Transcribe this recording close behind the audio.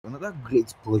another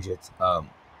great project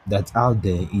that's out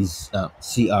there is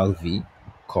CRV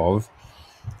Curve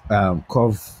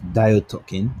Curve Diode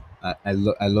Token. I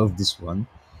love this one,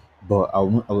 but I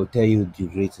will tell you the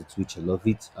rate at which I love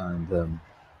it and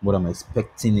what I'm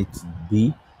expecting it to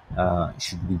be.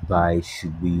 Should we buy?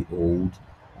 Should we hold?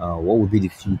 What will be the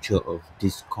future of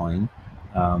this coin?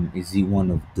 Is it one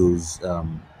of those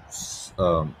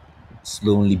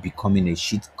slowly becoming a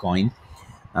shit coin?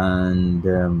 And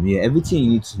yeah, everything you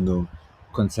need to know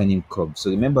concerning COB.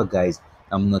 So remember, guys,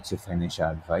 I'm not your financial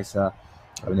advisor.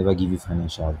 I'll never give you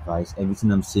financial advice.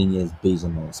 Everything I'm saying here is based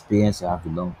on my experience. I have a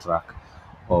long track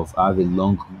I have a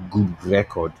long good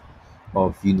record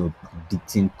of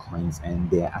predicting coins,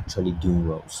 and they're actually doing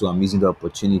well. So I'm using the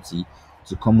opportunity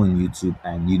to come on YouTube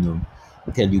and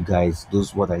tell you guys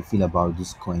those what I feel about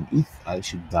this coin, if I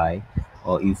should buy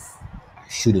or if I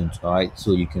shouldn't. All right,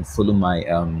 so you can follow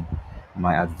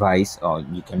my advice, or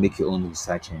you can make your own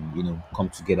research and come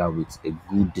together with a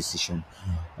good decision.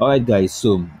 All right, guys,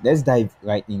 so let's dive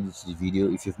right into the video.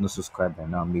 If you've not subscribed by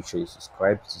now, make sure you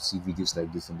subscribe to see videos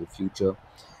like this in the future.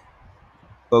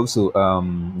 Also,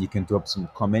 you can drop some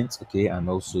comments, okay, and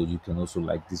also you can also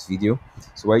like this video.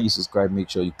 So while you subscribe, make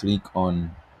sure you click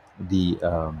the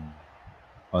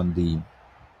on the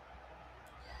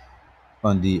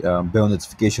bell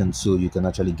notification, so you can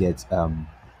actually get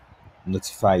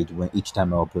notified when each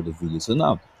time I upload a video. So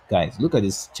now, guys, look at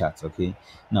this chart, okay?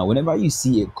 Now, whenever you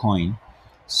see a coin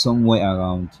somewhere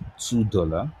around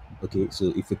 $2, okay,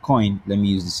 so if a coin, let me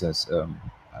use this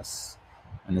as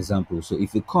an example. So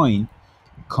if a coin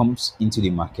comes into the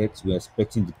market, we're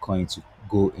expecting the coin to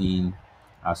go in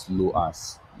as low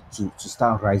as to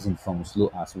start rising from as low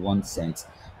as 1 cent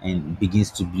and begins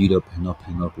to build up and up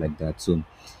and up like that. So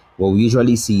what we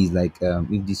usually see is like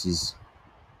if this is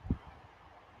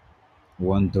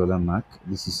 $1 mark,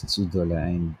 this is $2,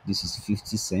 and this is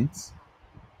 50 cents,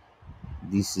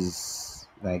 this is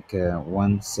like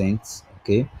 1 cent,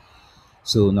 okay.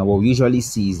 So now what we usually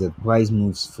see is that price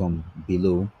moves from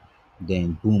below,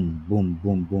 then boom boom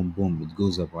boom boom boom, it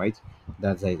goes up, right?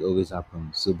 That's how it always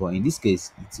happens. So but in this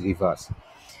case it's reverse.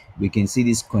 We can see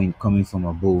this coin coming from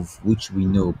above, which we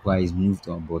know price moved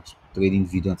on, but trading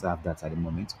view don't have that at the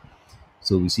moment.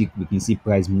 So we can see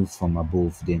price move from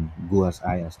above, then go as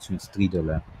high as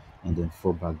 $23 and then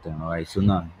fall back down. All right. So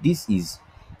now this is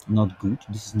not good.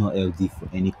 This is not healthy for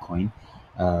any coin.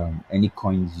 Any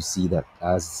coin you see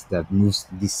that moves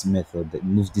this method, that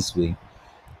moves this way,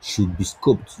 should be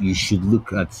scoped. You should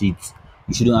look at it.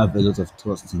 You shouldn't have a lot of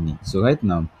trust in it. So right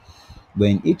now,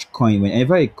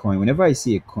 whenever I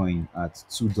see a coin at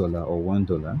 $2 or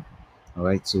 $1, all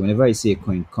right. So whenever I see a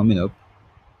coin coming up,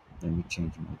 let me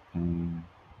change my pen.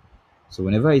 So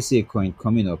whenever I see a coin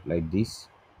coming up like this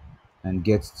and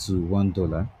gets to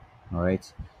 $1, all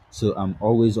right. So I'm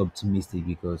always optimistic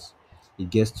because it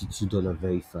gets to $2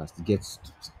 very fast. It gets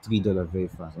to $3 very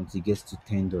fast until it gets to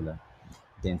 $10.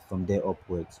 Then from there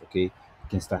upwards, okay, you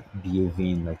can start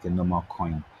behaving like a normal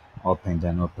coin, up and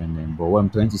down, up and down. But what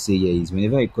I'm trying to say here is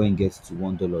whenever a coin gets to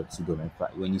 $1, $2, in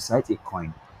fact, when you sight a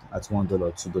coin at $1,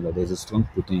 $2, there's a strong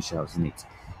potential in it.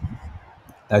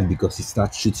 That's because it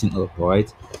starts shooting up, all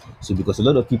right? So because a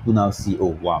lot of people now see,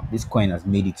 oh wow, this coin has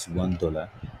made it to $1,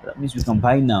 that means we can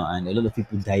buy now, and a lot of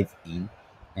people dive in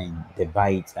and they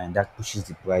buy it, and that pushes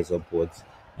the price upwards,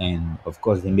 and of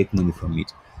course they make money from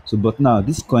it. So but now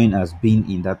this coin has been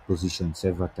in that position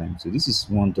several times. So this is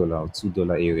 $1 or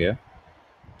 $2 area.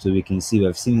 So we can see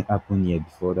we've seen it happen here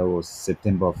before. That was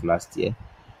September of last year.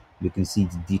 We can see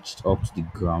it ditched up to the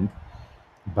ground,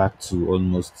 back to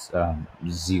almost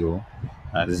zero,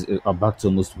 back to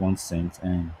almost 1 cent,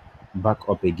 and back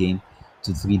up again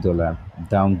to $3,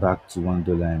 down back to $1,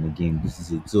 and again this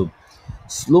is it. So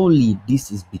slowly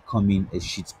this is becoming a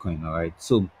shit coin, all right.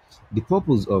 So the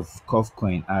purpose of Curve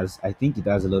coin, as I think it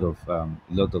has a lot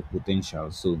of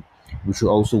potential, so we should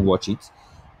also watch it.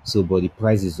 So but the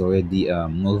price is already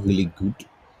not really good,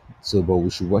 so but we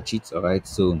should watch it, all right.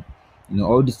 So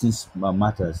all these things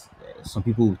matters. Some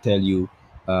people will tell you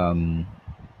um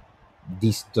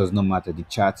this does not matter, the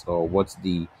chart or what's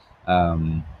the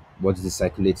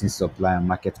circulating supply and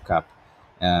market cap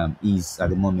is at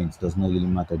the moment does not really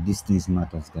matter. These things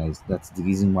matters, guys. That's the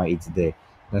reason why it's there.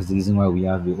 That's the reason why we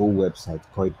have a whole website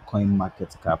called Coin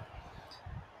Market Cap,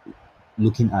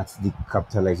 looking at the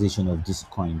capitalization of this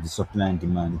coin, the supply and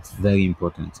demand. It's very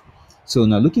important. So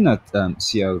now looking at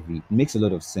CRV, it makes a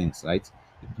lot of sense, right?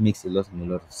 It makes a lot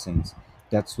of sense.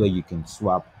 That's where you can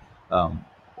swap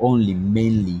only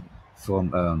mainly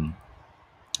from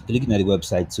If you're looking at the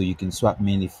website, so you can swap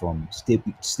mainly from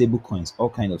stable coins, all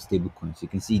kind of stable coins. You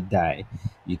can see DAI,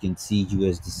 you can see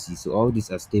USDC. So all these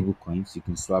are stable coins. You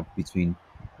can swap between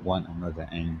one another,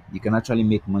 and you can actually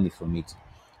make money from it,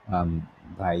 um,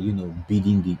 by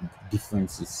bidding the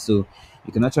differences. So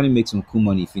you can actually make some cool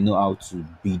money if you know how to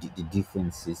bid the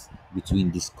differences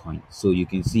between these coins. So you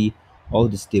can see all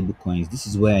the stable coins. This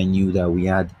is where I knew that we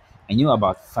had. I knew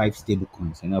about five stable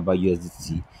coins. I know about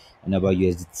USDT. I know about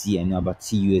USDT. I know about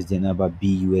TUSD. I know about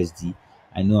BUSD.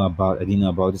 I didn't know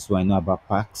about this one. I know about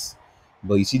PAX.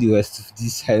 But you see the rest of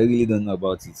this, I really don't know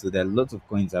about it. So there are lots of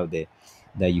coins out there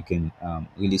that you can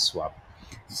really swap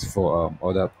for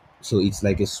other. So it's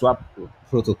like a swap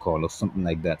protocol or something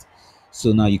like that.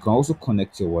 So now you can also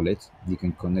connect your wallet. You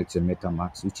can connect your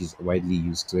MetaMask, which is widely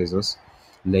used, Trezors,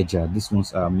 Ledger. These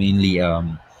ones are mainly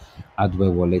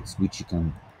hardware wallets, which you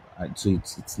can. So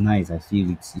it's nice. I feel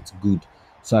it's good.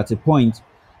 So at a point,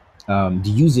 the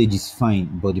usage is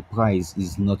fine, but the price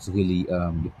is not really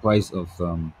the price of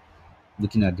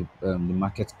looking at the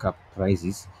market cap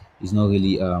prices is not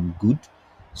really good.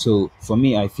 So for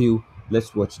me, I feel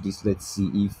let's watch this. Let's see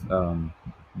if the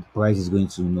price is going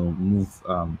to move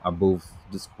above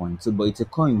this point. So, but it's a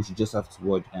coin we should just have to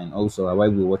watch, and also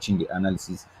while we're watching the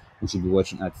analysis, we should be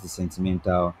watching at the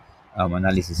sentimental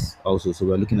analysis also. So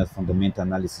we're looking at fundamental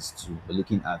analysis too. We're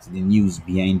looking at the news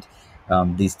behind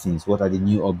these things. What are the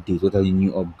new updates? What are the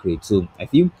new upgrades? So I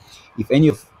feel if any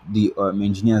of the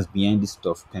engineers behind this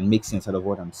stuff can make sense out of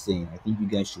what I'm saying, I think you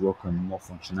guys should work on more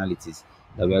functionalities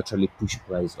that will actually push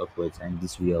price upwards, and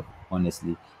this will help,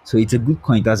 honestly. So it's a good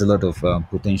coin. It has a lot of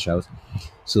potentials.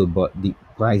 So, but the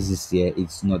prices here,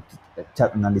 it's not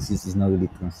chart analysis is not really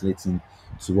translating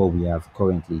to what we have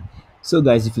currently. So,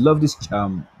 guys, if you love this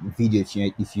video,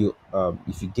 if you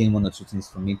gain one or two things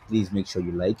from it, please make sure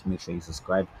you like, make sure you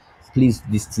subscribe. Please,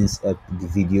 these things help the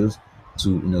videos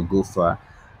to go far.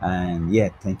 And yeah,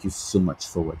 thank you so much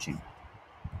for watching.